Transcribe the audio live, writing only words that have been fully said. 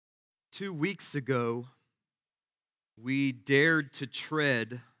2 weeks ago, we dared to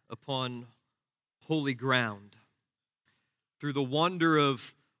tread upon holy ground. Through the wonder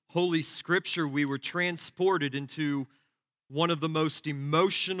of Holy Scripture, we were transported into one of the most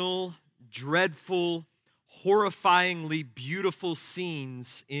emotional, dreadful, horrifyingly beautiful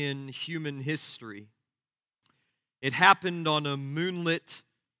scenes in human history. It happened on a moonlit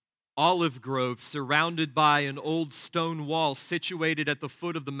olive grove surrounded by an old stone wall situated at the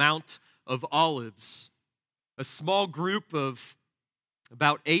foot of the Mount of Olives. A small group of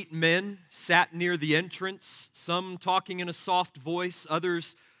about 8 men sat near the entrance, some talking in a soft voice,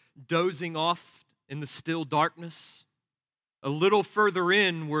 others dozing off in the still darkness. A little further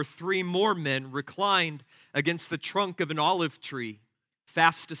in were 3 more men reclined against the trunk of an olive tree,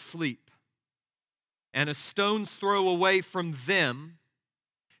 fast asleep. And a stone's throw away from them,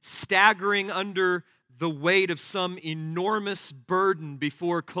 staggering under the weight of some enormous burden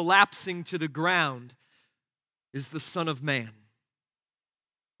before collapsing to the ground, is the Son of Man.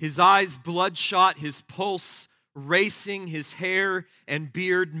 His eyes bloodshot, his pulse racing, his hair and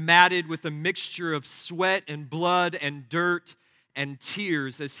beard matted with a mixture of sweat and blood and dirt and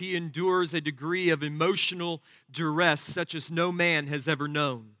tears as he endures a degree of emotional duress such as no man has ever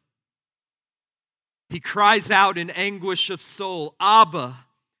known. He cries out in anguish of soul, "Abba,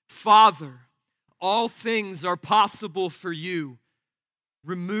 Father, all things are possible for you.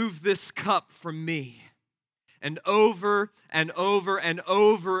 Remove this cup from me." And over and over and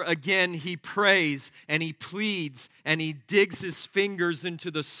over again he prays and he pleads and he digs his fingers into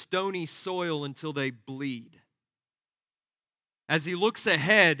the stony soil until they bleed. As he looks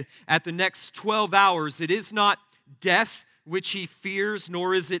ahead at the next 12 hours, it is not death which he fears,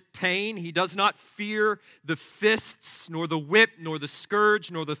 nor is it pain. He does not fear the fists, nor the whip, nor the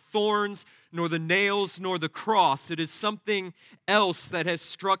scourge, nor the thorns, nor the nails, nor the cross. It is something else that has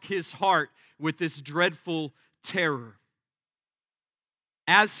struck his heart with this dreadful terror.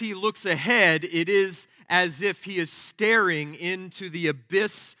 As he looks ahead, it is as if he is staring into the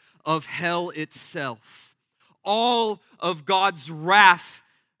abyss of hell itself. All of God's wrath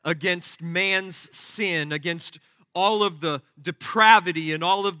against man's sin, against all of the depravity and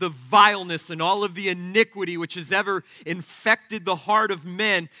all of the vileness and all of the iniquity which has ever infected the heart of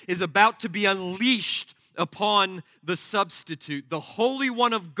men is about to be unleashed upon the substitute. The Holy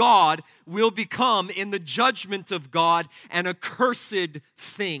One of God will become, in the judgment of God, an accursed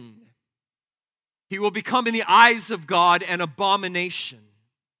thing. He will become, in the eyes of God, an abomination.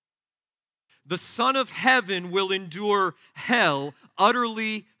 The Son of Heaven will endure hell,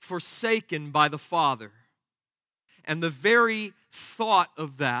 utterly forsaken by the Father. And the very thought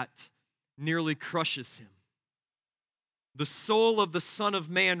of that nearly crushes him. The soul of the Son of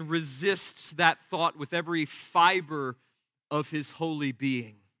Man resists that thought with every fiber of his holy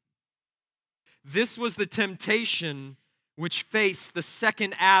being. This was the temptation which faced the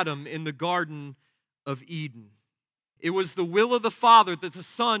second Adam in the Garden of Eden. It was the will of the Father that the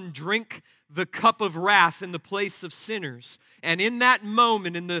Son drink the cup of wrath in the place of sinners. And in that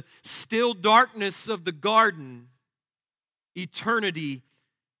moment, in the still darkness of the garden, eternity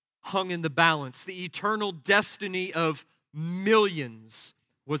hung in the balance. The eternal destiny of millions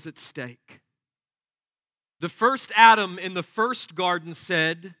was at stake. The first Adam in the first garden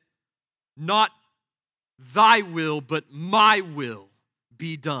said, "Not thy will, but my will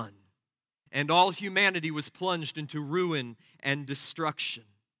be done." And all humanity was plunged into ruin and destruction.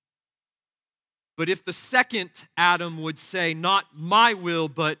 But if the second Adam would say, "Not my will,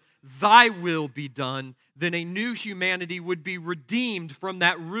 but thy will be done," then a new humanity would be redeemed from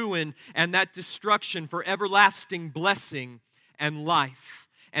that ruin and that destruction for everlasting blessing and life.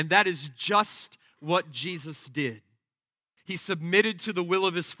 And that is just what Jesus did. He submitted to the will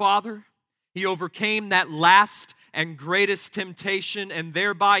of his Father. He overcame that last and greatest temptation, and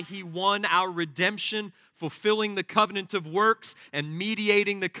thereby he won our redemption, fulfilling the covenant of works and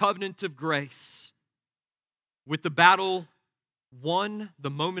mediating the covenant of grace. With the battle won, the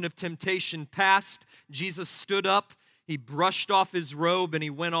moment of temptation passed, Jesus stood up, he brushed off his robe, and he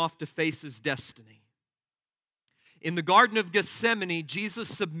went off to face his destiny. In the Garden of Gethsemane,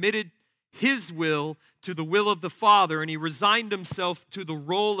 Jesus submitted his will to the will of the Father, and he resigned himself to the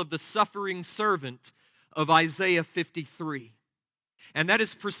role of the suffering servant of Isaiah 53. And that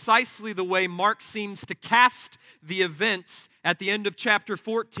is precisely the way Mark seems to cast the events at the end of chapter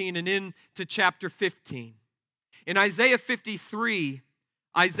 14 and into chapter 15. In Isaiah 53,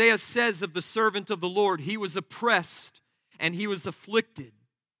 Isaiah says of the servant of the Lord, "He was oppressed and he was afflicted,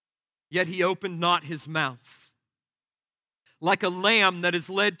 yet he opened not his mouth. Like a lamb that is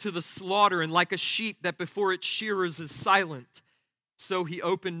led to the slaughter, and like a sheep that before its shearers is silent, so he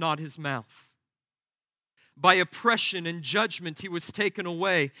opened not his mouth. By oppression and judgment he was taken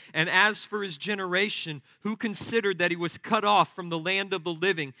away. And as for his generation, who considered that he was cut off from the land of the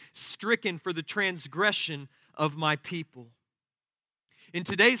living, stricken for the transgression of my people. In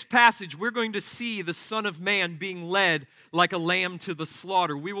today's passage, we're going to see the Son of Man being led like a lamb to the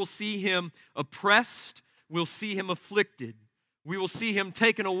slaughter. We will see him oppressed. We'll see him afflicted. We will see him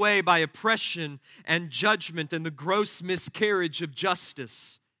taken away by oppression and judgment and the gross miscarriage of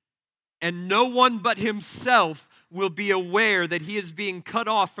justice. And no one but himself will be aware that he is being cut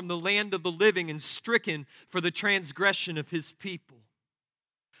off from the land of the living and stricken for the transgression of his people.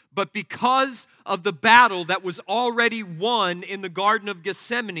 But because of the battle that was already won in the Garden of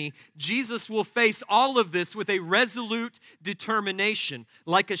Gethsemane, Jesus will face all of this with a resolute determination.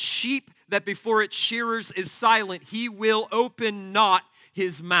 Like a sheep that before its shearers is silent, he will open not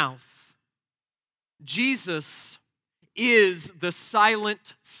his mouth. Jesus is the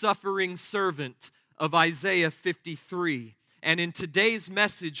silent, suffering servant of Isaiah 53. And in today's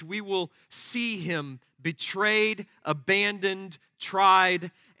message, we will see him betrayed, abandoned,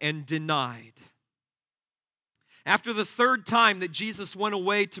 tried, and denied. After the third time that Jesus went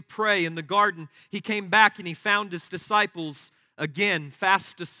away to pray in the garden, he came back and he found his disciples again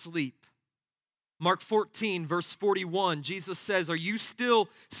fast asleep. Mark 14, verse 41, Jesus says, "Are you still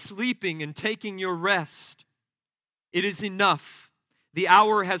sleeping and taking your rest? It is enough. The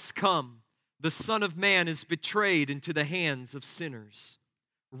hour has come. The Son of Man is betrayed into the hands of sinners.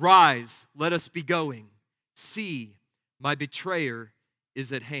 Rise, let us be going. See, my betrayer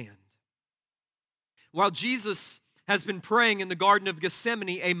is at hand." While Jesus has been praying in the Garden of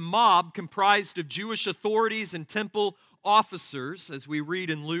Gethsemane, a mob comprised of Jewish authorities and temple officers, as we read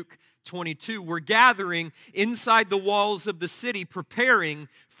in Luke 22, were gathering inside the walls of the city, preparing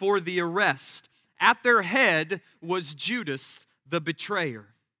for the arrest. At their head was Judas, the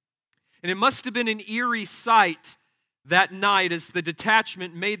betrayer. And it must have been an eerie sight that night as the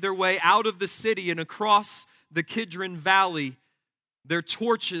detachment made their way out of the city and across the Kidron Valley, their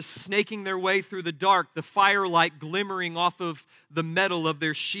torches snaking their way through the dark, the firelight glimmering off of the metal of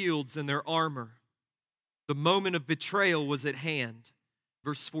their shields and their armor. The moment of betrayal was at hand.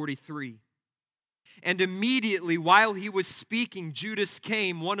 Verse 43. And immediately while he was speaking, Judas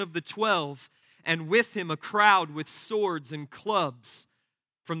came, one of the 12, and with him a crowd with swords and clubs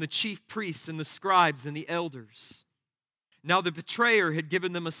from the chief priests and the scribes and the elders. Now the betrayer had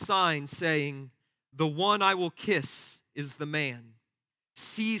given them a sign, saying, "The one I will kiss is the man.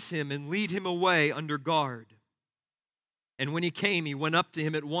 Seize him and lead him away under guard." And when he came, he went up to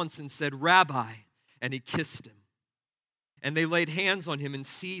him at once and said, "Rabbi," and he kissed him. And they laid hands on him and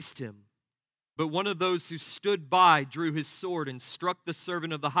seized him. But one of those who stood by drew his sword and struck the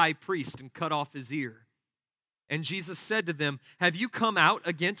servant of the high priest and cut off his ear. And Jesus said to them, "Have you come out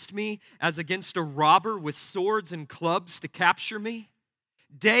against me as against a robber with swords and clubs to capture me?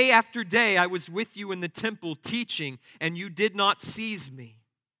 Day after day I was with you in the temple teaching, and you did not seize me.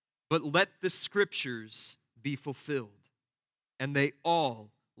 But let the scriptures be fulfilled." And they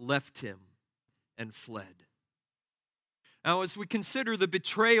all left him and fled. Now, as we consider the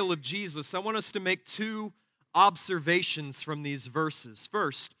betrayal of Jesus, I want us to make two observations from these verses.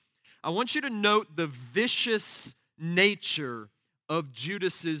 First, I want you to note the vicious nature of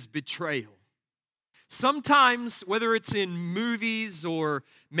Judas's betrayal. Sometimes, whether it's in movies or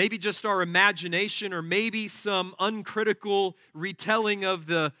maybe just our imagination or maybe some uncritical retelling of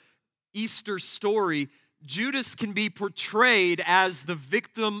the Easter story, Judas can be portrayed as the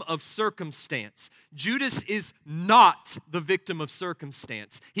victim of circumstance. Judas is not the victim of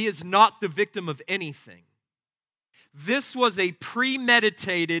circumstance. He is not the victim of anything. This was a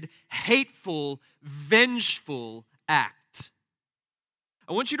premeditated, hateful, vengeful act.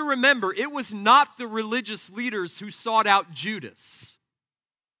 I want you to remember, it was not the religious leaders who sought out Judas.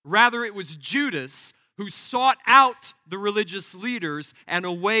 Rather, it was Judas who sought out the religious leaders and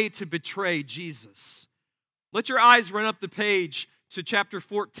a way to betray Jesus. Let your eyes run up the page to chapter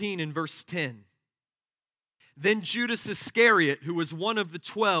 14 and verse 10. Then Judas Iscariot, who was one of the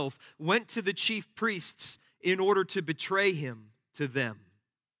 12, went to the chief priests in order to betray him to them.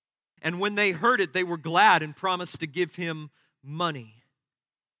 And when they heard it, they were glad and promised to give him money.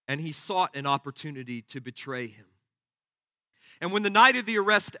 And he sought an opportunity to betray him. And when the night of the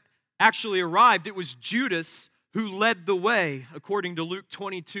arrest actually arrived, it was Judas who led the way, according to Luke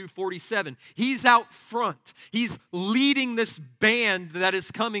 22:47. He's out front. He's leading this band that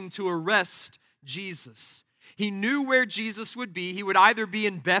is coming to arrest Jesus. He knew where Jesus would be. He would either be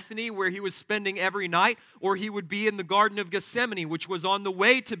in Bethany, where he was spending every night, or he would be in the Garden of Gethsemane, which was on the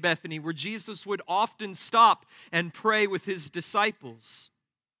way to Bethany, where Jesus would often stop and pray with his disciples.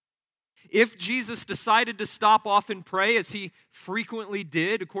 If Jesus decided to stop off and pray, as he frequently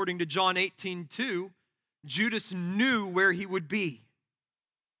did, according to John 18:2, Judas knew where he would be.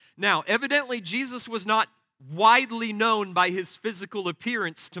 Now, evidently, Jesus was not widely known by his physical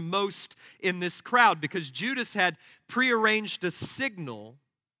appearance to most in this crowd, because Judas had prearranged a signal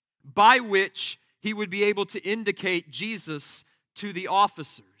by which he would be able to indicate Jesus to the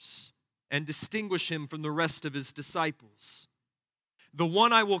officers and distinguish him from the rest of his disciples. The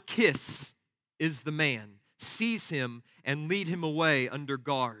one I will kiss is the man. Seize him and lead him away under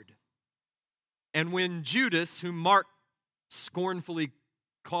guard. And when Judas, whom Mark scornfully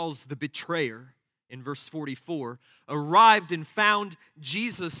calls the betrayer, in verse 44, arrived and found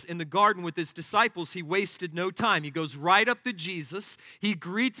Jesus in the garden with his disciples, he wasted no time. He goes right up to Jesus. He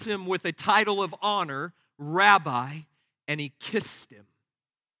greets him with a title of honor, Rabbi, and he kissed him.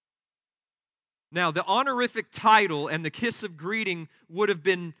 Now, the honorific title and the kiss of greeting would have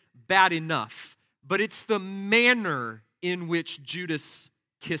been bad enough, but it's the manner in which Judas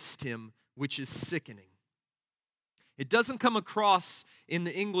kissed him which is sickening. It doesn't come across in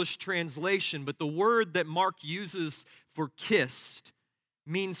the English translation, but the word that Mark uses for kissed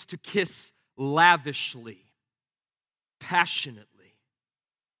means to kiss lavishly, passionately.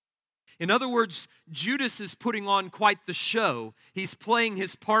 In other words, Judas is putting on quite the show. He's playing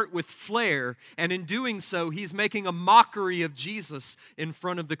his part with flair, and in doing so, he's making a mockery of Jesus in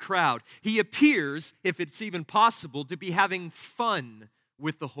front of the crowd. He appears, if it's even possible, to be having fun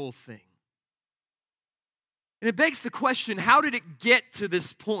with the whole thing. And it begs the question, how did it get to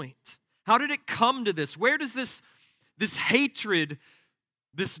this point? How did it come to this? Where does this hatred,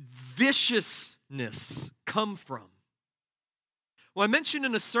 this viciousness come from? Well, I mentioned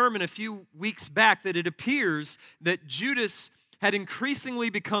in a sermon a few weeks back that it appears that Judas had increasingly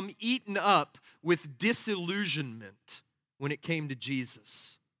become eaten up with disillusionment when it came to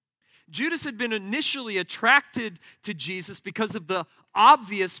Jesus. Judas had been initially attracted to Jesus because of the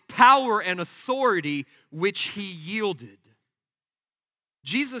obvious power and authority which he yielded.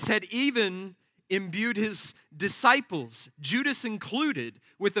 Jesus had even imbued his disciples, Judas included,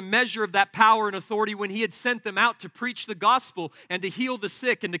 with a measure of that power and authority when he had sent them out to preach the gospel and to heal the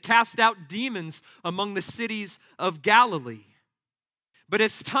sick and to cast out demons among the cities of Galilee. But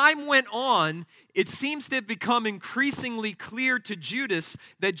as time went on, it seems to have become increasingly clear to Judas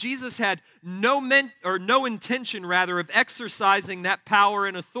that Jesus had no intention of exercising that power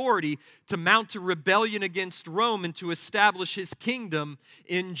and authority to mount a rebellion against Rome and to establish his kingdom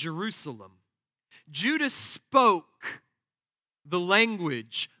in Jerusalem. Judas spoke the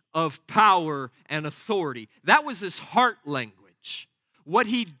language of power and authority. That was his heart language. What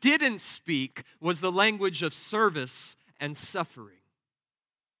he didn't speak was the language of service and suffering.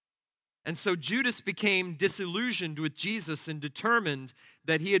 And so Judas became disillusioned with Jesus and determined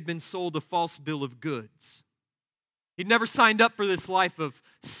that he had been sold a false bill of goods. He'd never signed up for this life of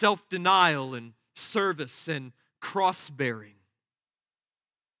self-denial and service and cross-bearing.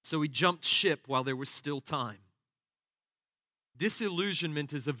 So he jumped ship while there was still time.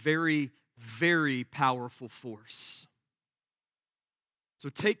 Disillusionment is a very, very powerful force. So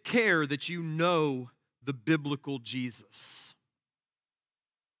take care that you know the biblical Jesus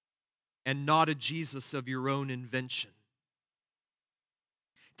and not a Jesus of your own invention.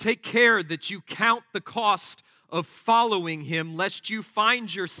 Take care that you count the cost of following him, lest you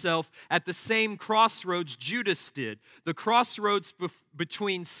find yourself at the same crossroads Judas did. The crossroads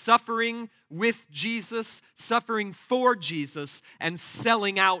between suffering with Jesus, suffering for Jesus, and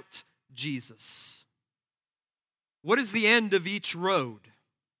selling out Jesus. What is the end of each road?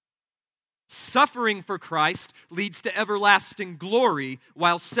 Suffering for Christ leads to everlasting glory,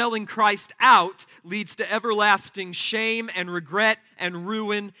 while selling Christ out leads to everlasting shame and regret and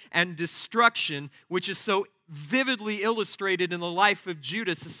ruin and destruction, which is so vividly illustrated in the life of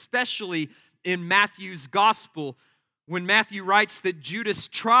Judas, especially in Matthew's gospel, when Matthew writes that Judas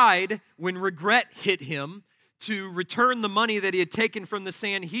tried, when regret hit him, to return the money that he had taken from the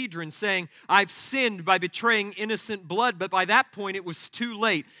Sanhedrin, saying, I've sinned by betraying innocent blood. But by that point, it was too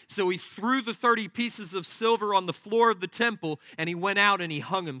late. So he threw the 30 pieces of silver on the floor of the temple, and he went out and he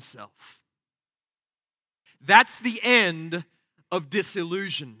hung himself. That's the end of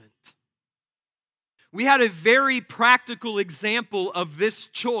disillusionment. We had a very practical example of this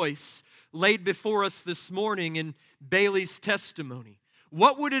choice laid before us this morning in Bailey's testimony.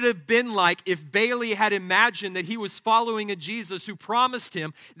 What would it have been like if Bailey had imagined that he was following a Jesus who promised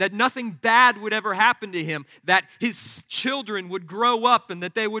him that nothing bad would ever happen to him, that his children would grow up and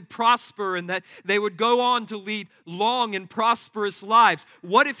that they would prosper and that they would go on to lead long and prosperous lives?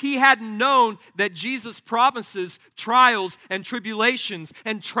 What if he hadn't known that Jesus promises trials and tribulations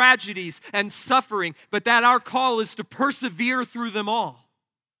and tragedies and suffering, but that our call is to persevere through them all?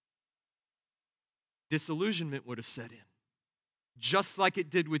 Disillusionment would have set in, just like it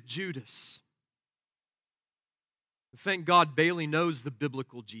did with Judas. Thank God Bailey knows the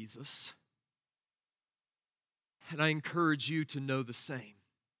biblical Jesus. And I encourage you to know the same.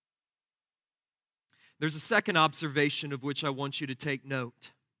 There's a second observation of which I want you to take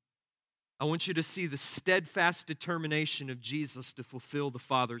note. I want you to see the steadfast determination of Jesus to fulfill the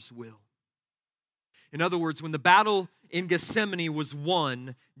Father's will. In other words, when the battle in Gethsemane was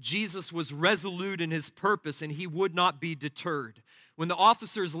won, Jesus was resolute in his purpose and he would not be deterred. When the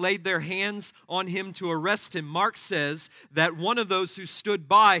officers laid their hands on him to arrest him, Mark says that one of those who stood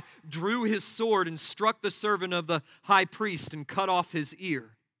by drew his sword and struck the servant of the high priest and cut off his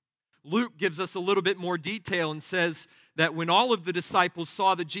ear. Luke gives us a little bit more detail and says that when all of the disciples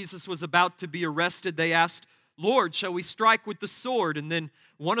saw that Jesus was about to be arrested, they asked, "Lord, shall we strike with the sword?" And then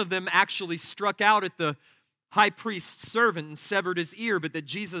one of them actually struck out at the high priest's servant and severed his ear, but that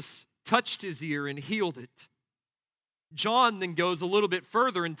Jesus touched his ear and healed it. John then goes a little bit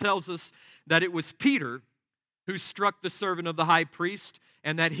further and tells us that it was Peter who struck the servant of the high priest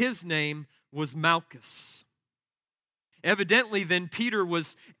and that his name was Malchus. Evidently, then, Peter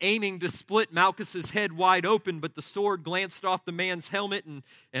was aiming to split Malchus's head wide open, but the sword glanced off the man's helmet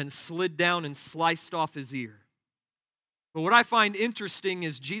and slid down and sliced off his ear. But what I find interesting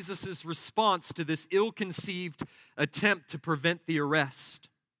is Jesus' response to this ill-conceived attempt to prevent the arrest.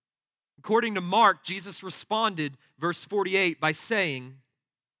 According to Mark, Jesus responded, verse 48, by saying,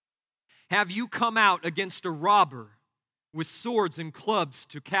 "Have you come out against a robber with swords and clubs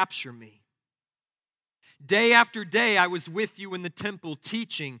to capture me? Day after day I was with you in the temple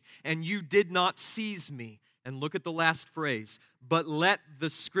teaching, and you did not seize me." And look at the last phrase, "but let the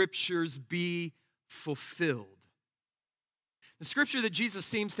scriptures be fulfilled." The scripture that Jesus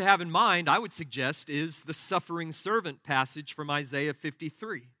seems to have in mind, I would suggest, is the suffering servant passage from Isaiah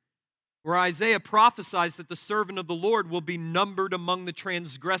 53, where Isaiah prophesies that the servant of the Lord will be numbered among the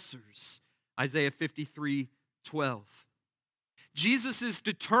transgressors. Isaiah 53:12. Jesus is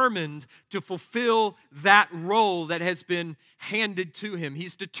determined to fulfill that role that has been handed to him.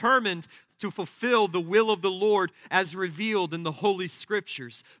 He's determined to fulfill the will of the Lord as revealed in the Holy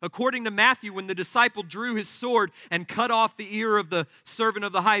Scriptures. According to Matthew, when the disciple drew his sword and cut off the ear of the servant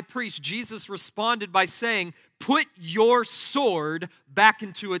of the high priest, Jesus responded by saying, "Put your sword back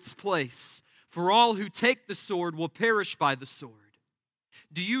into its place, for all who take the sword will perish by the sword.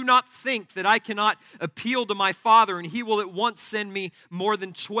 Do you not think that I cannot appeal to my Father, and he will at once send me more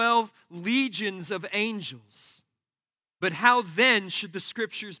than 12 legions of angels? But how then should the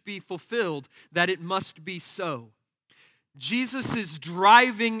scriptures be fulfilled that it must be so?" Jesus'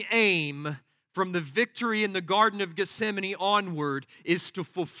 driving aim from the victory in the Garden of Gethsemane onward is to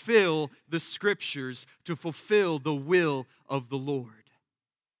fulfill the scriptures, to fulfill the will of the Lord.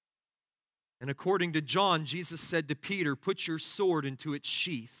 And according to John, Jesus said to Peter, "Put your sword into its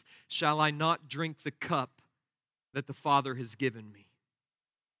sheath. Shall I not drink the cup that the Father has given me?"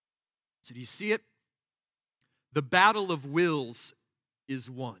 So do you see it? The battle of wills is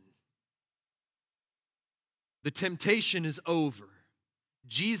won. The temptation is over.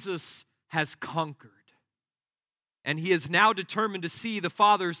 Jesus has conquered. And he is now determined to see the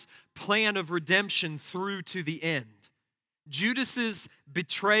Father's plan of redemption through to the end. Judas's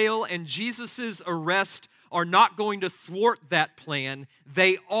betrayal and Jesus' arrest are not going to thwart that plan.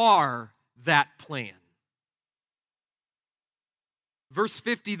 They are that plan. Verse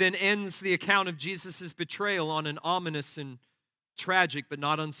 50 then ends the account of Jesus' betrayal on an ominous and tragic but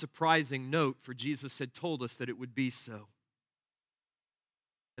not unsurprising note, for Jesus had told us that it would be so.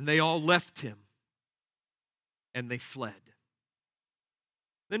 And they all left him, and they fled.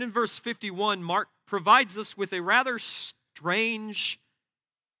 Then in verse 51, Mark provides us with a rather strange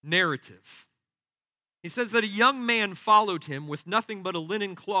narrative. He says that a young man followed him with nothing but a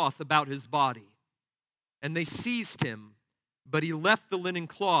linen cloth about his body. And they seized him, but he left the linen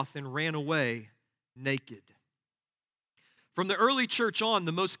cloth and ran away naked. From the early church on,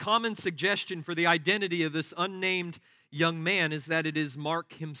 the most common suggestion for the identity of this unnamed young man is that it is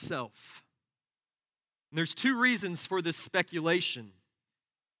Mark himself. And there's two reasons for this speculation.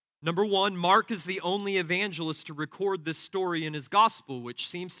 Number one, Mark is the only evangelist to record this story in his gospel, which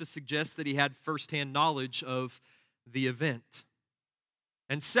seems to suggest that he had firsthand knowledge of the event.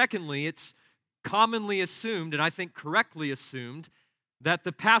 And secondly, it's commonly assumed, and I think correctly assumed, that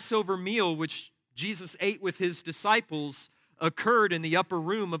the Passover meal which Jesus ate with his disciples occurred in the upper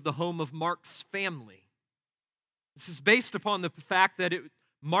room of the home of Mark's family. This is based upon the fact that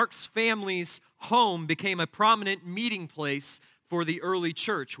Mark's family's home became a prominent meeting place for the early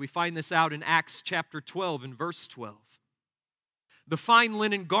church. We find this out in Acts chapter 12 and verse 12. The fine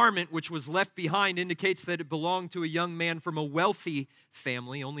linen garment which was left behind indicates that it belonged to a young man from a wealthy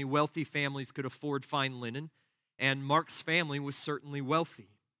family. Only wealthy families could afford fine linen, and Mark's family was certainly wealthy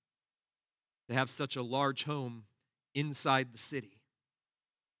to have such a large home inside the city.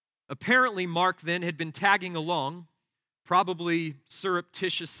 Apparently, Mark then had been tagging along, probably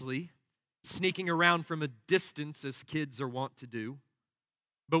surreptitiously, sneaking around from a distance as kids are wont to do.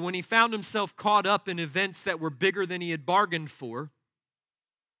 But when he found himself caught up in events that were bigger than he had bargained for,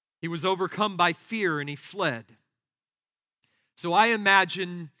 he was overcome by fear and he fled. So I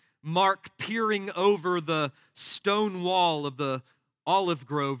imagine Mark peering over the stone wall of the olive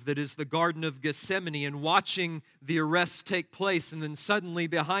grove that is the Garden of Gethsemane and watching the arrest take place, and then suddenly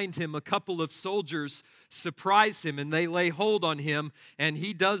behind him a couple of soldiers surprise him and they lay hold on him, and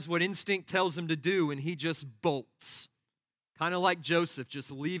he does what instinct tells him to do, and he just bolts. Kind of like Joseph,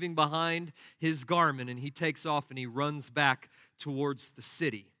 just leaving behind his garment, and he takes off and he runs back towards the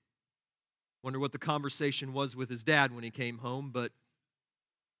city. Wonder what the conversation was with his dad when he came home, but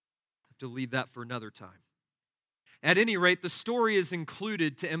I have to leave that for another time. At any rate, the story is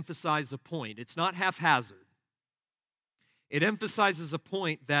included to emphasize a point. It's not haphazard. It emphasizes a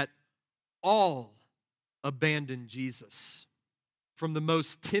point that all abandoned Jesus, from the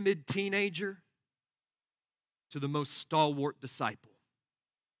most timid teenager to the most stalwart disciple.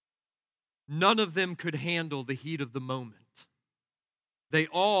 None of them could handle the heat of the moment. They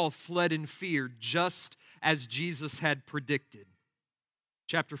all fled in fear, just as Jesus had predicted.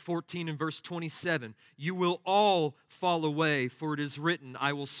 Chapter 14 and verse 27, "You will all fall away, for it is written,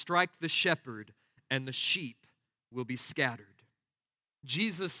 I will strike the shepherd, and the sheep will be scattered."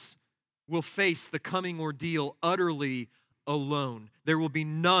 Jesus will face the coming ordeal utterly alone. There will be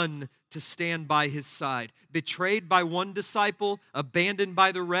none to stand by his side. Betrayed by one disciple, abandoned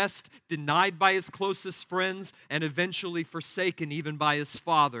by the rest, denied by his closest friends, and eventually forsaken even by his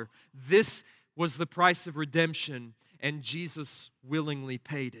Father. This was the price of redemption, and Jesus willingly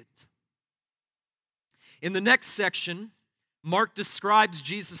paid it. In the next section, Mark describes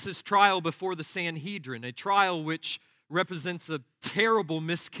Jesus' trial before the Sanhedrin, a trial which represents a terrible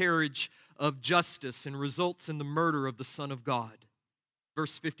miscarriage of justice and results in the murder of the Son of God.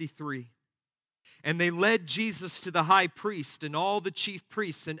 Verse 53, "And they led Jesus to the high priest, and all the chief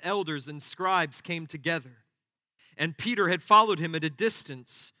priests and elders and scribes came together. And Peter had followed him at a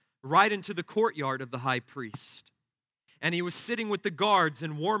distance, right into the courtyard of the high priest. And he was sitting with the guards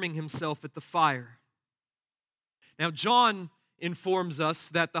and warming himself at the fire." Now, John informs us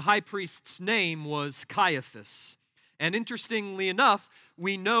that the high priest's name was Caiaphas. And interestingly enough,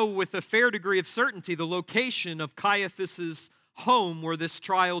 we know with a fair degree of certainty the location of Caiaphas's home where this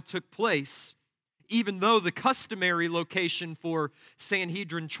trial took place, even though the customary location for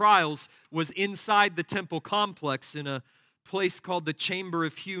Sanhedrin trials was inside the temple complex in a place called the Chamber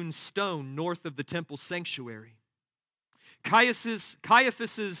of Hewn Stone, north of the temple sanctuary.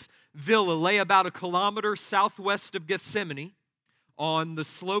 Caiaphas's villa lay about a kilometer southwest of Gethsemane on the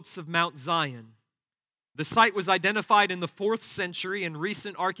slopes of Mount Zion. The site was identified in the 4th century, and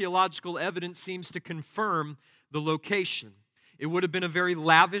recent archaeological evidence seems to confirm the location. It would have been a very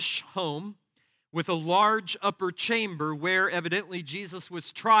lavish home with a large upper chamber where evidently Jesus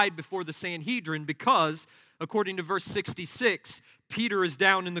was tried before the Sanhedrin because, according to verse 66, Peter is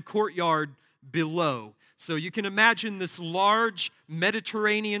down in the courtyard below. So you can imagine this large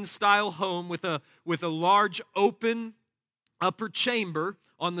Mediterranean-style home with a large open upper chamber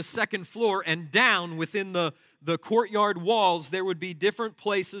on the second floor, and down within the courtyard walls there would be different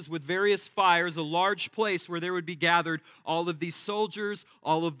places with various fires, a large place where there would be gathered all of these soldiers,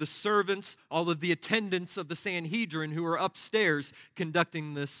 all of the servants, all of the attendants of the Sanhedrin who are upstairs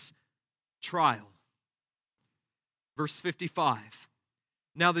conducting this trial. Verse 55,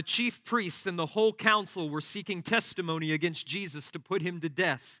 "Now the chief priests and the whole council were seeking testimony against Jesus to put him to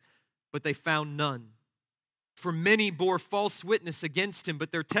death, but they found none. For many bore false witness against him,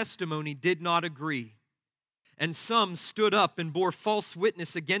 but their testimony did not agree. And some stood up and bore false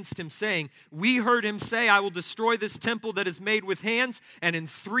witness against him, saying, 'We heard him say, I will destroy this temple that is made with hands, and in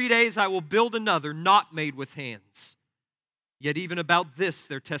 3 days I will build another not made with hands.' Yet even about this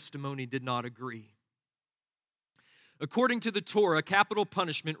their testimony did not agree." According to the Torah, capital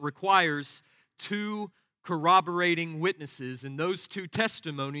punishment requires 2 corroborating witnesses, and those two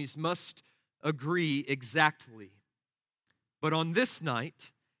testimonies must agree exactly. But on this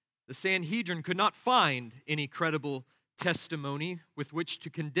night, the Sanhedrin could not find any credible testimony with which to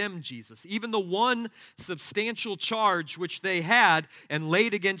condemn Jesus. Even the one substantial charge which they had and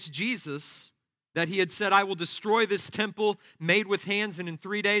laid against Jesus, that he had said, I will destroy this temple made with hands, and in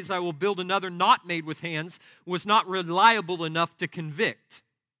 3 days I will build another not made with hands, was not reliable enough to convict.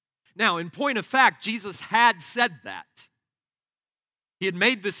 Now, in point of fact, Jesus had said that. He had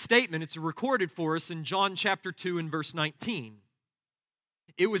made this statement. It's recorded for us in John chapter 2 and verse 19.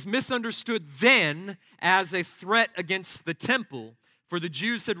 It was misunderstood then as a threat against the temple, for the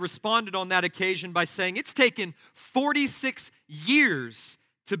Jews had responded on that occasion by saying, it's taken 46 years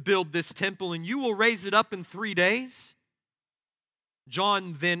to build this temple, and you will raise it up in 3 days?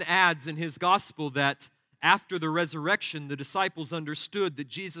 John then adds in his gospel that after the resurrection, the disciples understood that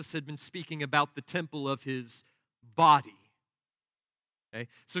Jesus had been speaking about the temple of his body. Okay?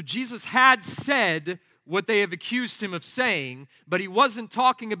 So Jesus had said what they have accused him of saying, but he wasn't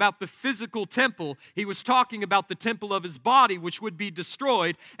talking about the physical temple. He was talking about the temple of his body, which would be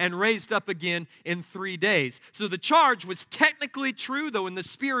destroyed and raised up again in 3 days. So the charge was technically true, though in the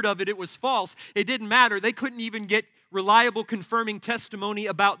spirit of it, it was false. It didn't matter. They couldn't even get reliable confirming testimony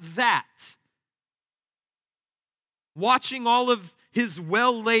about that. Watching all of his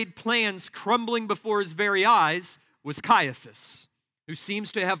well-laid plans crumbling before his very eyes was Caiaphas, who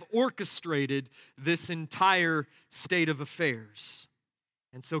seems to have orchestrated this entire state of affairs.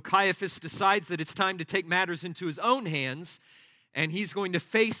 And so Caiaphas decides that it's time to take matters into his own hands, and he's going to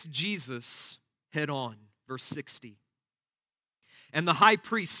face Jesus head on. Verse 60. And the high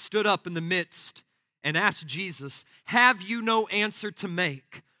priest stood up in the midst and asked Jesus, have you no answer to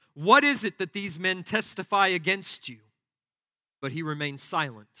make? What is it that these men testify against you? But he remained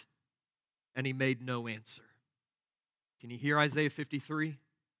silent, and he made no answer. Can you hear Isaiah 53?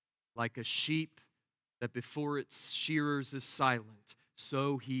 Like a sheep that before its shearers is silent,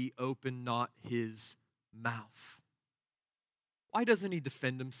 so he opened not his mouth. Why doesn't he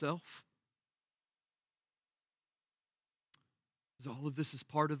defend himself? Because all of this is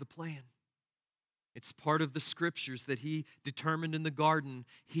part of the plan. It's part of the scriptures that he determined in the garden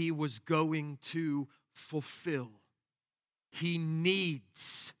he was going to fulfill. He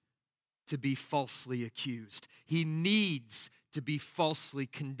needs to be falsely accused. He needs to be falsely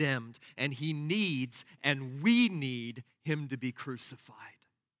condemned. And he needs, and we need, him to be crucified.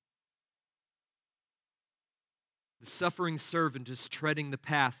 The suffering servant is treading the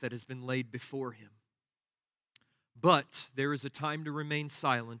path that has been laid before him. But there is a time to remain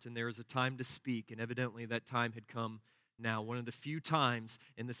silent, and there is a time to speak, and evidently that time had come now. One of the few times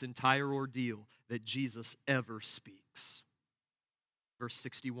in this entire ordeal that Jesus ever speaks. Verse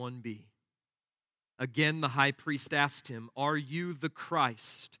 61b. Again, the high priest asked him, are you the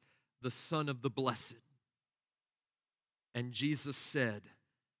Christ, the Son of the Blessed? And Jesus said,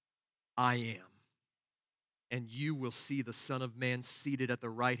 I am. And you will see the Son of Man seated at the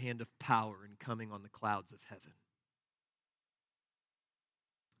right hand of power and coming on the clouds of heaven.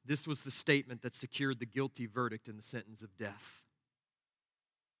 This was the statement that secured the guilty verdict and the sentence of death.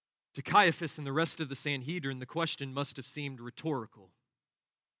 To Caiaphas and the rest of the Sanhedrin, the question must have seemed rhetorical.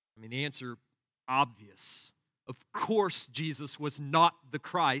 I mean, the answer, obvious. Of course, Jesus was not the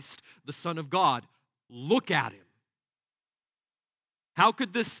Christ, the Son of God. Look at him. How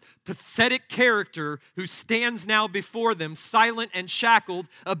could this pathetic character who stands now before them, silent and shackled,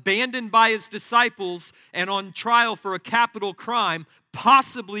 abandoned by his disciples, and on trial for a capital crime,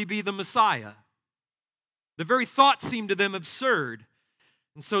 possibly be the Messiah? The very thought seemed to them absurd.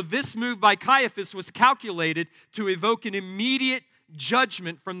 And so this move by Caiaphas was calculated to evoke an immediate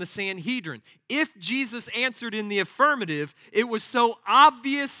judgment from the Sanhedrin. If Jesus answered in the affirmative, it was so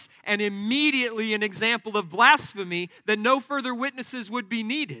obvious and immediately an example of blasphemy that no further witnesses would be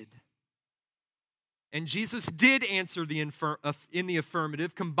needed. And Jesus did answer in the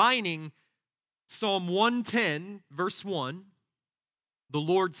affirmative, combining Psalm 110, verse 1, the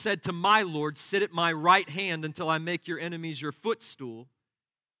Lord said to my Lord, sit at my right hand until I make your enemies your footstool,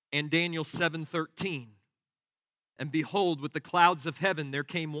 and Daniel 7:13. And behold, with the clouds of heaven there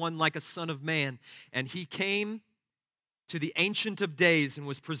came one like a son of man, and he came to the Ancient of Days and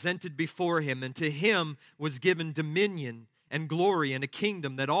was presented before him, and to him was given dominion and glory and a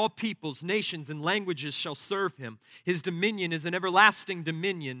kingdom that all peoples, nations, and languages shall serve him. His dominion is an everlasting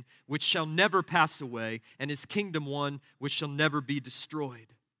dominion which shall never pass away, and his kingdom one which shall never be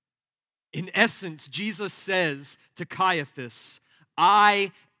destroyed. In essence, Jesus says to Caiaphas,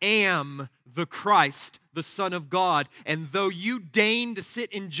 I am the Christ, the Son of God. And though you deign to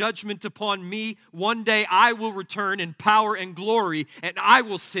sit in judgment upon me, one day I will return in power and glory, and I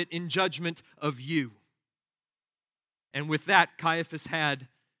will sit in judgment of you." And with that, Caiaphas had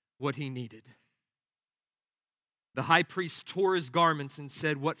what he needed. The high priest tore his garments and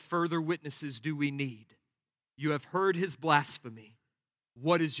said, "What further witnesses do we need? You have heard his blasphemy.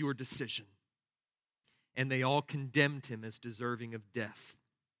 What is your decision?" And they all condemned him as deserving of death.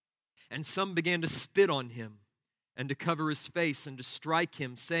 And some began to spit on him and to cover his face and to strike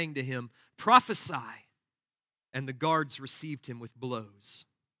him, saying to him, "Prophesy." And the guards received him with blows.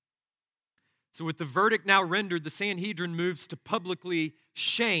 So with the verdict now rendered, the Sanhedrin moves to publicly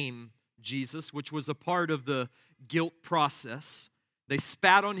shame Jesus, which was a part of the guilt process. They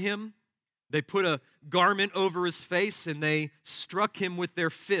spat on him, they put a garment over his face, and they struck him with their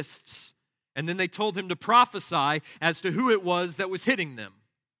fists. And then they told him to prophesy as to who it was that was hitting them.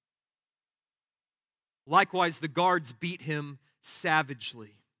 Likewise, the guards beat him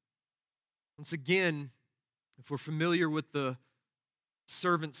savagely. Once again, if we're familiar with the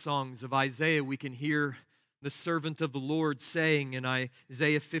servant songs of Isaiah, we can hear the servant of the Lord saying in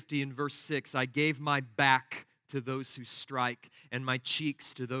Isaiah 50 and verse 6, "I gave my back to those who strike, and my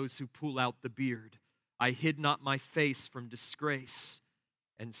cheeks to those who pull out the beard. I hid not my face from disgrace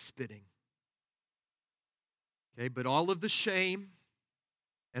and spitting." Okay, but all of the shame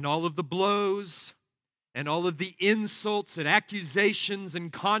and all of the blows and all of the insults and accusations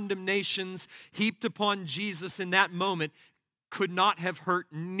and condemnations heaped upon Jesus in that moment could not have hurt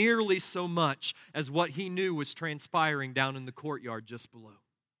nearly so much as what he knew was transpiring down in the courtyard just below.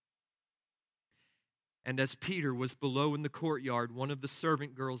 And as Peter was below in the courtyard, one of the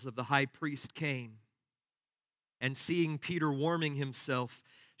servant girls of the high priest came, and seeing Peter warming himself,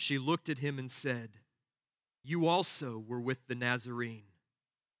 she looked at him and said, "You also were with the Nazarene,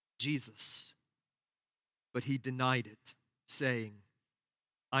 Jesus." But he denied it, saying,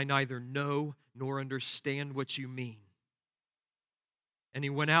 "I neither know nor understand what you mean." And he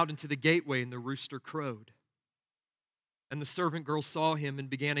went out into the gateway, and the rooster crowed. And the servant girl saw him and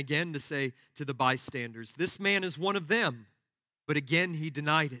began again to say to the bystanders, "This man is one of them." But again he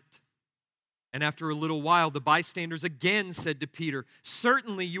denied it. And after a little while, the bystanders again said to Peter,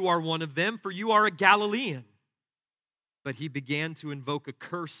 "Certainly you are one of them, for you are a Galilean." But he began to invoke a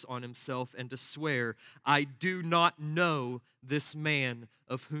curse on himself and to swear, "I do not know this man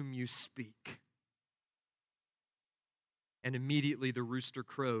of whom you speak." And immediately the rooster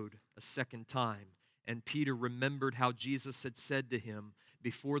crowed a second time. And Peter remembered how Jesus had said to him,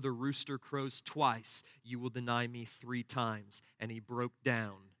 "Before the rooster crows twice, you will deny me 3 times." And he broke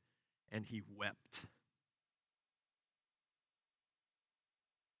down and he wept.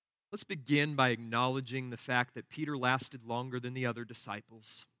 Let's begin by acknowledging the fact that Peter lasted longer than the other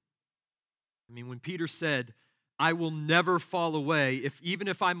disciples. I mean, when Peter said, "I will never fall away, even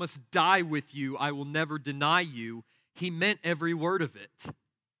if I must die with you, I will never deny you," he meant every word of it.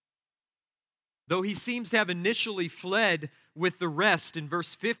 Though he seems to have initially fled with the rest in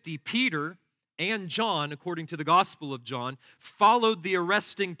verse 50, Peter and John, according to the Gospel of John, followed the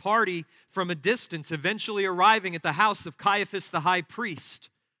arresting party from a distance, eventually arriving at the house of Caiaphas the high priest.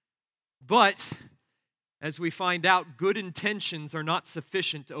 But, as we find out, good intentions are not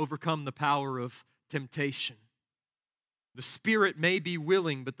sufficient to overcome the power of temptation. The spirit may be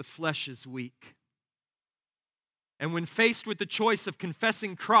willing, but the flesh is weak. And when faced with the choice of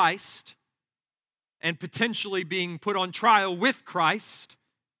confessing Christ and potentially being put on trial with Christ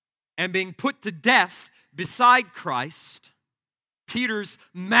and being put to death beside Christ, Peter's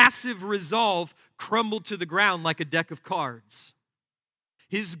massive resolve crumbled to the ground like a deck of cards.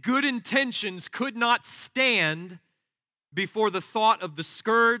 His good intentions could not stand before the thought of the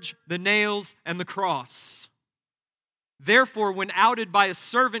scourge, the nails, and the cross. Therefore, when outed by a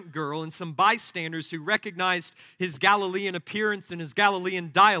servant girl and some bystanders who recognized his Galilean appearance and his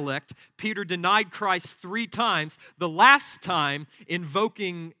Galilean dialect, Peter denied Christ 3 times, the last time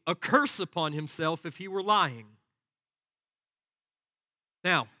invoking a curse upon himself if he were lying.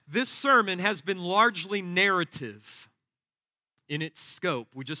 Now, this sermon has been largely narrative in its scope.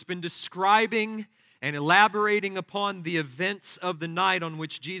 We've just been describing and elaborating upon the events of the night on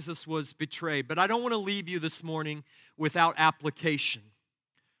which Jesus was betrayed. But I don't want to leave you this morning without application.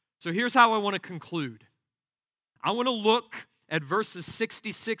 So here's how I want to conclude. I want to look at verses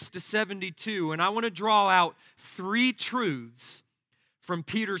 66 to 72, and I want to draw out 3 truths from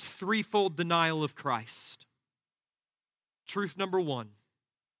Peter's threefold denial of Christ. Truth number 1.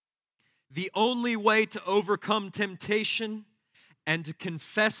 The only way to overcome temptation and to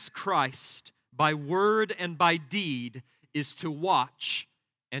confess Christ by word and by deed is to watch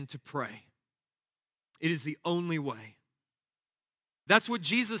and to pray. It is the only way. That's what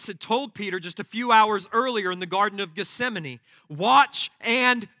Jesus had told Peter just a few hours earlier in the Garden of Gethsemane. Watch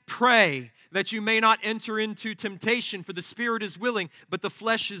and pray that you may not enter into temptation, for the spirit is willing, but the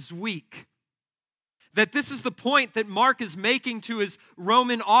flesh is weak. That this is the point that Mark is making to his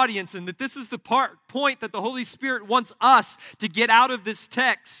Roman audience, and that this is the point that the Holy Spirit wants us to get out of this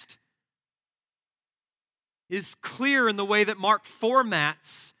text, is clear in the way that Mark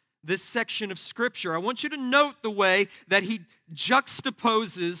formats this section of Scripture. I want you to note the way that he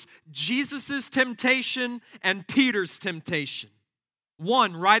juxtaposes Jesus' temptation and Peter's temptation,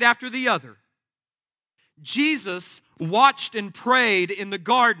 one right after the other. Jesus watched and prayed in the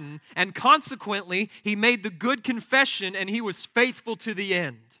garden, and consequently, he made the good confession and he was faithful to the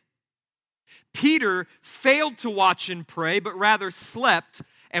end. Peter failed to watch and pray, but rather slept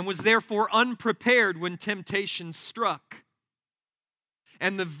and was therefore unprepared when temptation struck.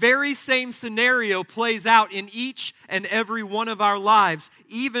 And the very same scenario plays out in each and every one of our lives.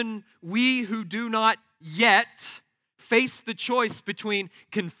 Even we who do not yet face the choice between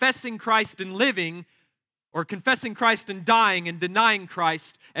confessing Christ and living, or confessing Christ and dying, and denying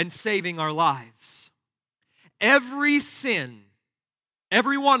Christ and saving our lives. Every sin,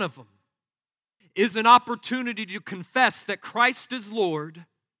 every one of them, is an opportunity to confess that Christ is Lord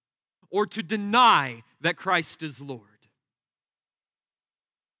or to deny that Christ is Lord.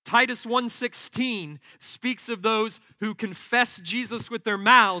 Titus 1:16 speaks of those who confess Jesus with their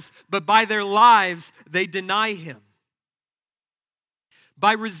mouths, but by their lives they deny him.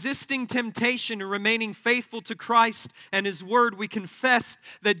 By resisting temptation and remaining faithful to Christ and his word, we confess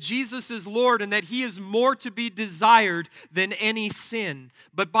that Jesus is Lord and that he is more to be desired than any sin.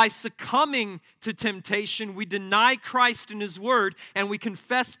 But by succumbing to temptation, we deny Christ and his word, and we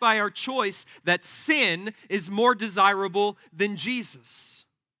confess by our choice that sin is more desirable than Jesus.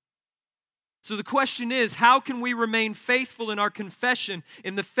 So the question is, how can we remain faithful in our confession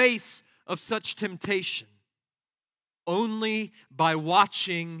in the face of such temptation? Only by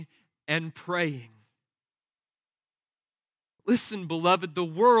watching and praying. Listen, beloved, the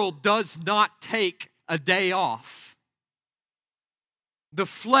world does not take a day off. The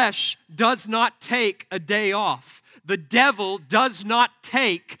flesh does not take a day off. The devil does not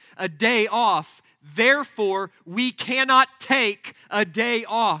take a day off. Therefore, we cannot take a day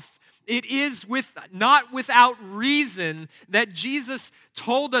off. It is not without reason that Jesus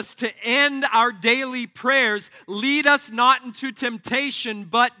told us to end our daily prayers, lead us not into temptation,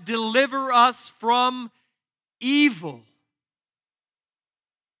 but deliver us from evil.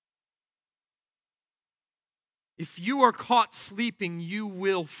 If you are caught sleeping, you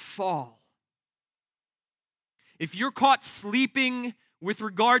will fall. If you're caught sleeping with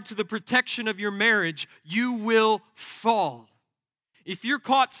regard to the protection of your marriage, you will fall. If you're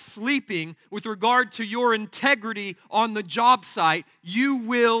caught sleeping with regard to your integrity on the job site, you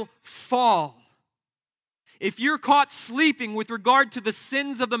will fall. If you're caught sleeping with regard to the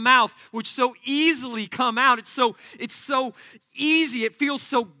sins of the mouth, which so easily come out, it's so easy, it feels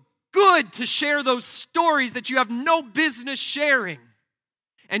so good to share those stories that you have no business sharing.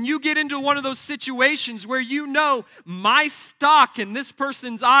 And you get into one of those situations where you know my stock in this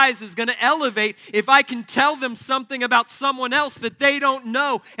person's eyes is going to elevate if I can tell them something about someone else that they don't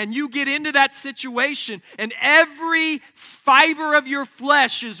know. And you get into that situation and every fiber of your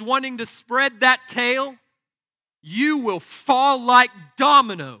flesh is wanting to spread that tale. You will fall like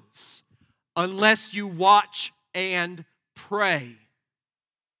dominoes unless you watch and pray.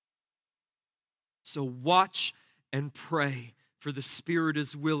 So watch and pray. For the spirit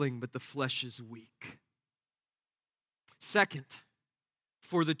is willing, but the flesh is weak. Second,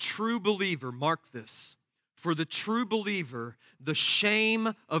 for the true believer, mark this, for the true believer, the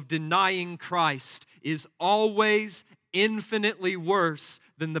shame of denying Christ is always infinitely worse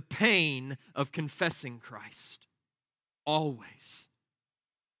than the pain of confessing Christ. Always.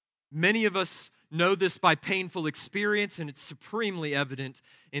 Many of us know this by painful experience, and it's supremely evident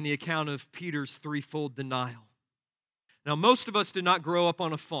in the account of Peter's threefold denial. Now, most of us did not grow up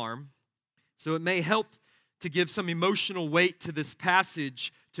on a farm, so it may help to give some emotional weight to this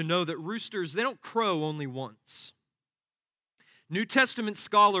passage to know that roosters, they don't crow only once. New Testament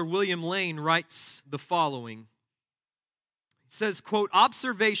scholar William Lane writes the following. He says, quote,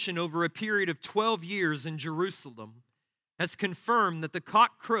 "Observation over a period of 12 years in Jerusalem has confirmed that the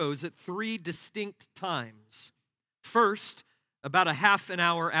cock crows at 3 distinct times. First, about a half an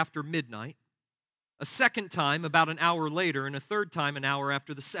hour after midnight. A second time about an hour later, and a third time an hour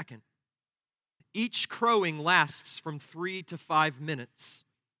after the second. Each crowing lasts from 3 to 5 minutes,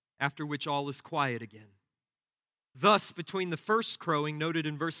 after which all is quiet again. Thus, between the first crowing, noted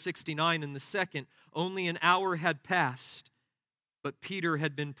in verse 69, and the second, only an hour had passed, but Peter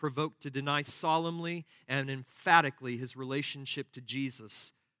had been provoked to deny solemnly and emphatically his relationship to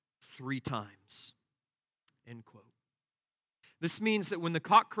Jesus 3 times. End quote. This means that when the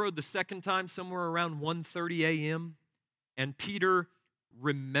cock crowed the second time, somewhere around 1:30 a.m., and Peter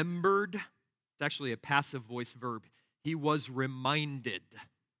remembered, it's actually a passive voice verb, he was reminded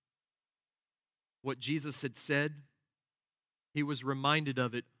what Jesus had said. He was reminded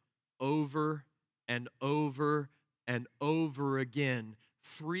of it over and over and over again.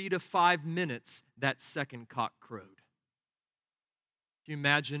 3 to 5 minutes, that second cock crowed. Can you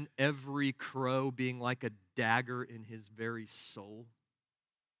imagine every crow being like a dagger in his very soul?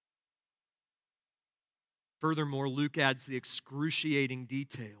 Furthermore, Luke adds the excruciating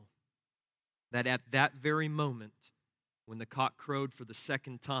detail that at that very moment, when the cock crowed for the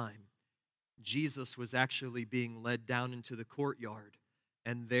second time, Jesus was actually being led down into the courtyard,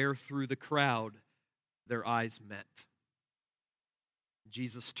 and there through the crowd, their eyes met.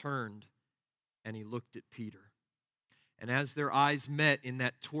 Jesus turned and he looked at Peter. And as their eyes met in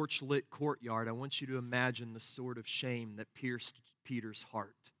that torch-lit courtyard, I want you to imagine the sort of shame that pierced Peter's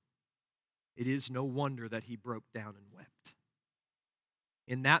heart. It is no wonder that he broke down and wept.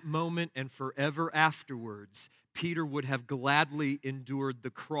 In that moment and forever afterwards, Peter would have gladly endured the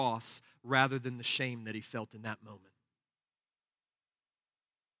cross rather than the shame that he felt in that moment.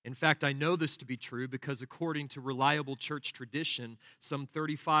 In fact, I know this to be true because according to reliable church tradition, some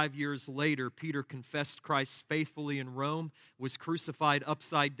 35 years later, Peter confessed Christ faithfully in Rome, was crucified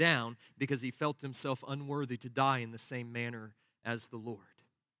upside down because he felt himself unworthy to die in the same manner as the Lord.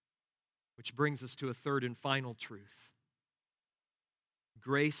 Which brings us to a third and final truth.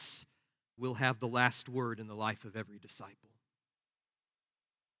 Grace will have the last word in the life of every disciple.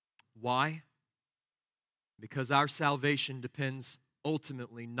 Why? Because our salvation depends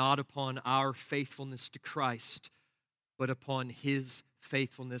ultimately not upon our faithfulness to Christ, but upon His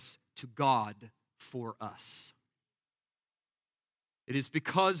faithfulness to God for us. It is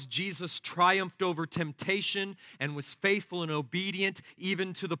because Jesus triumphed over temptation and was faithful and obedient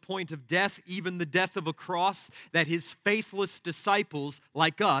even to the point of death, even the death of a cross, that His faithless disciples,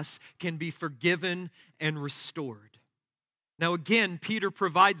 like us, can be forgiven and restored. Now again, Peter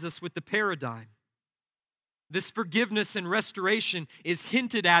provides us with the paradigm. This forgiveness and restoration is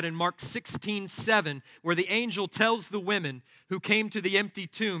hinted at in Mark 16:7, where the angel tells the women who came to the empty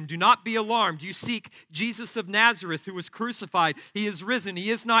tomb, "Do not be alarmed. You seek Jesus of Nazareth who was crucified. He is risen. He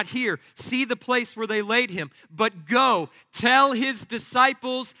is not here. See the place where they laid him. But go, tell his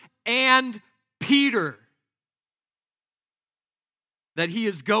disciples and Peter that he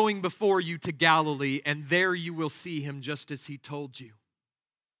is going before you to Galilee, and there you will see him just as he told you."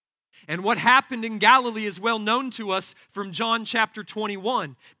 And what happened in Galilee is well known to us from John chapter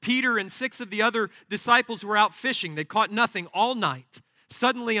 21. Peter and 6 of the other disciples were out fishing. They caught nothing all night.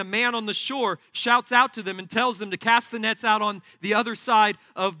 Suddenly a man on the shore shouts out to them and tells them to cast the nets out on the other side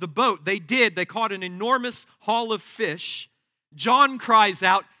of the boat. They did. They caught an enormous haul of fish. John cries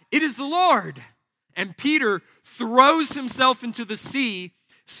out, "It is the Lord!" And Peter throws himself into the sea,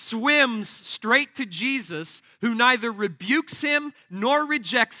 swims straight to Jesus, who neither rebukes him nor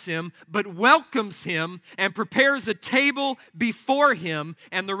rejects him, but welcomes him and prepares a table before him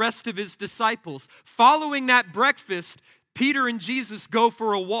and the rest of his disciples. Following that breakfast, Peter and Jesus go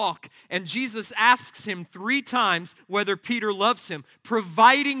for a walk, and Jesus asks him 3 times whether Peter loves him,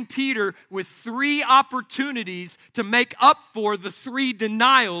 providing Peter with 3 opportunities to make up for the 3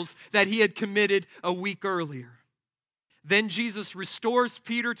 denials that he had committed a week earlier. Then Jesus restores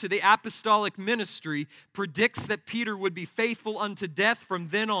Peter to the apostolic ministry, predicts that Peter would be faithful unto death from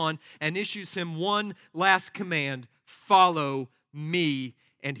then on, and issues him one last command: follow me,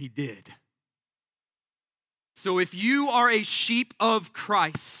 and he did. So if you are a sheep of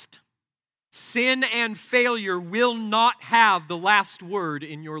Christ, sin and failure will not have the last word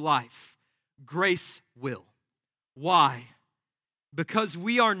in your life. Grace will. Why? Because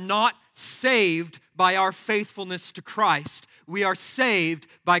we are not saved by our faithfulness to Christ. We are saved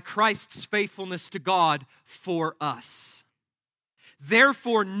by Christ's faithfulness to God for us.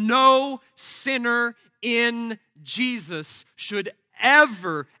 Therefore, no sinner in Jesus should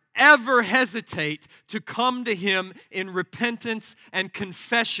ever hesitate to come to Him in repentance and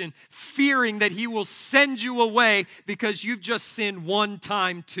confession, fearing that He will send you away because you've just sinned one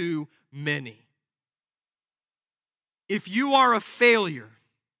time too many. If you are a failure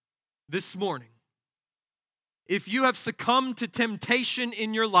this morning, if you have succumbed to temptation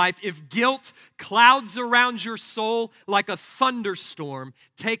in your life, if guilt clouds around your soul like a thunderstorm,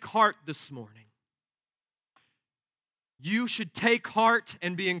 take heart this morning. You should take heart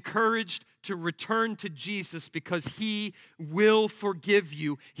and be encouraged to return to Jesus because He will forgive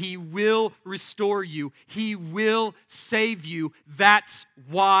you. He will restore you. He will save you. That's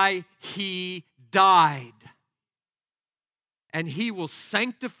why He died. And He will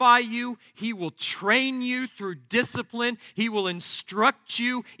sanctify you. He will train you through discipline. He will instruct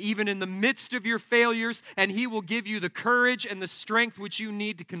you even in the midst of your failures. And He will give you the courage and the strength which you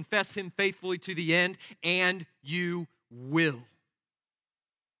need to confess Him faithfully to the end. And you will.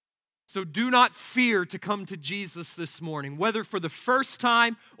 So do not fear to come to Jesus this morning, whether for the first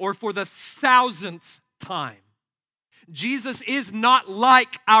time or for the 1,000th time. Jesus is not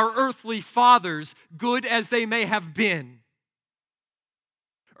like our earthly fathers, good as they may have been.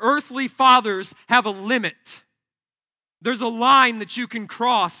 Earthly fathers have a limit. There's a line that you can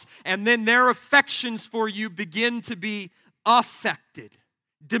cross, and then their affections for you begin to be affected,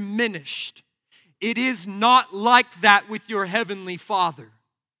 diminished. It is not like that with your heavenly Father.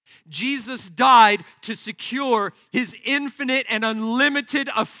 Jesus died to secure His infinite and unlimited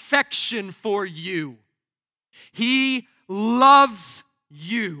affection for you. He loves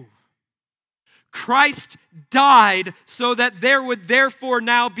you. Christ died so that there would therefore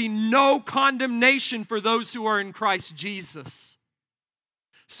now be no condemnation for those who are in Christ Jesus.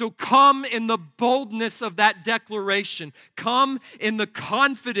 So come in the boldness of that declaration. Come in the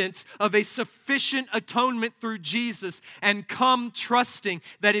confidence of a sufficient atonement through Jesus, and come trusting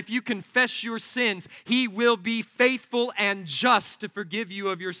that if you confess your sins, He will be faithful and just to forgive you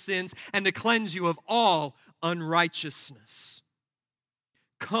of your sins and to cleanse you of all unrighteousness.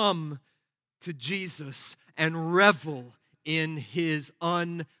 Come to Jesus and revel in His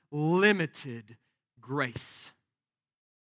unlimited grace.